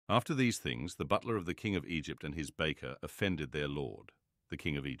After these things, the butler of the king of Egypt and his baker offended their lord, the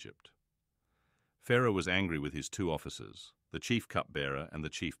king of Egypt. Pharaoh was angry with his two officers, the chief cupbearer and the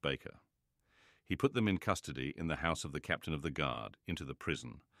chief baker. He put them in custody in the house of the captain of the guard, into the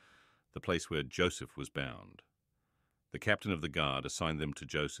prison, the place where Joseph was bound. The captain of the guard assigned them to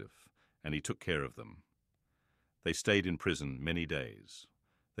Joseph, and he took care of them. They stayed in prison many days.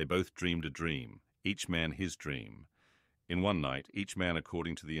 They both dreamed a dream, each man his dream. In one night, each man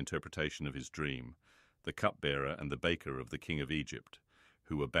according to the interpretation of his dream, the cupbearer and the baker of the king of Egypt,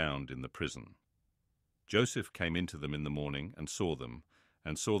 who were bound in the prison. Joseph came into them in the morning and saw them,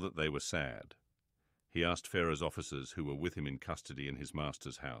 and saw that they were sad. He asked Pharaoh's officers who were with him in custody in his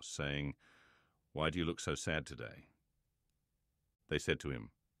master's house, saying, "Why do you look so sad today?" They said to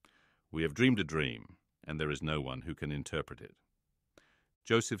him, "We have dreamed a dream, and there is no one who can interpret it."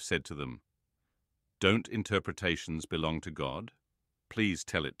 Joseph said to them, "Don't interpretations belong to God? Please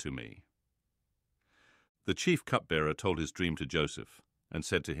tell it to me." The chief cupbearer told his dream to Joseph, and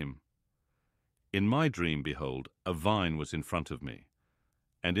said to him, "In my dream, behold, a vine was in front of me,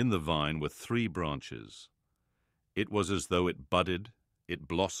 and in the vine were 3 branches. It was as though it budded, it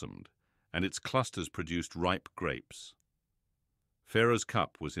blossomed, and its clusters produced ripe grapes. Pharaoh's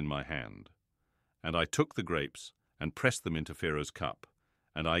cup was in my hand, and I took the grapes and pressed them into Pharaoh's cup,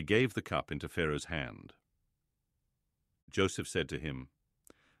 and I gave the cup into Pharaoh's hand." Joseph said to him,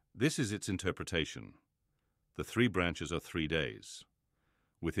 "This is its interpretation. The 3 branches are 3 days.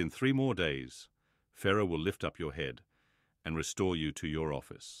 Within 3 more days, Pharaoh will lift up your head and restore you to your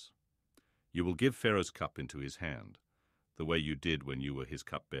office. You will give Pharaoh's cup into his hand, the way you did when you were his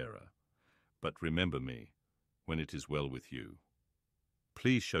cupbearer. But remember me when it is well with you.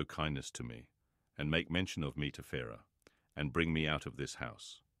 Please show kindness to me, and make mention of me to Pharaoh, and bring me out of this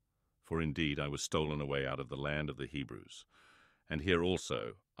house. For indeed I was stolen away out of the land of the Hebrews, and here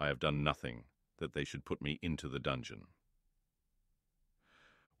also I have done nothing that they should put me into the dungeon."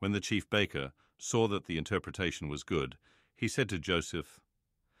 When the chief baker saw that the interpretation was good, he said to Joseph,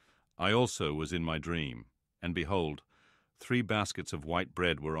 "I also was in my dream, and behold, 3 baskets of white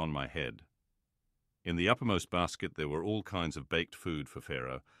bread were on my head. In the uppermost basket there were all kinds of baked food for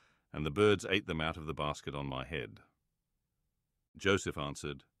Pharaoh, and the birds ate them out of the basket on my head." Joseph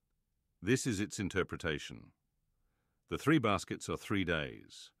answered, "This is its interpretation. The 3 baskets are 3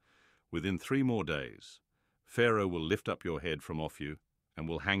 days. Within 3 more days, Pharaoh will lift up your head from off you, and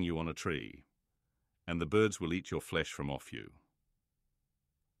will hang you on a tree, and the birds will eat your flesh from off you."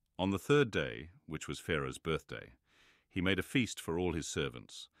 On the 3rd day, which was Pharaoh's birthday, he made a feast for all his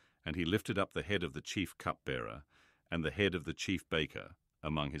servants, and he lifted up the head of the chief cupbearer and the head of the chief baker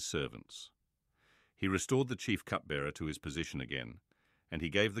among his servants. He restored the chief cupbearer to his position again, and he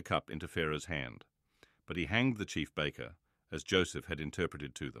gave the cup into Pharaoh's hand, but he hanged the chief baker, as Joseph had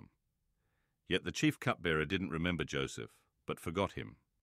interpreted to them. Yet the chief cupbearer didn't remember Joseph, but forgot him.